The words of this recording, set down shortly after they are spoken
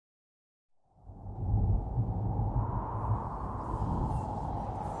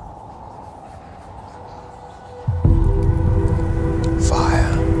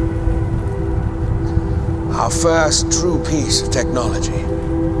first true piece of technology.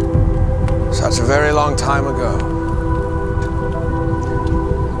 Such a very long time ago.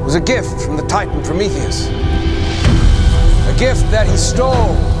 It was a gift from the Titan Prometheus. A gift that he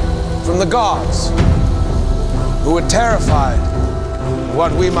stole from the gods, who were terrified of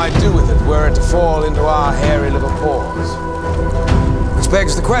what we might do with it were it to fall into our hairy little paws. Which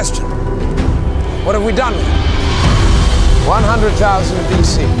begs the question, what have we done with it? 100,000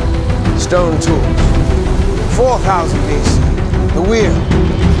 BC, stone tools. 4,000 BC, the wheel.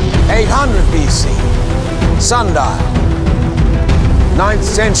 800 BC, sundial. 9th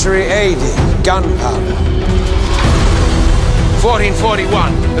century AD, gunpowder.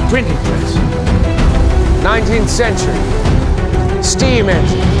 1441, the printing press. 19th century, steam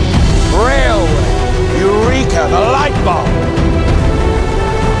engine, railway, eureka, the light bulb.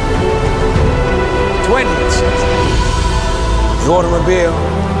 20th century, the automobile,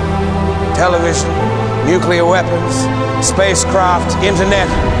 television, nuclear weapons, spacecraft, internet.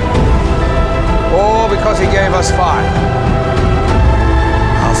 All because he gave us fire.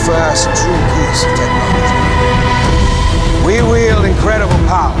 Our first true piece of technology. We wield incredible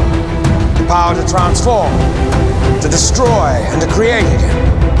power. The power to transform, to destroy, and to create again.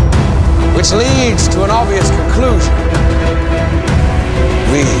 Which leads to an obvious conclusion.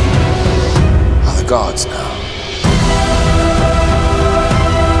 We are the gods now.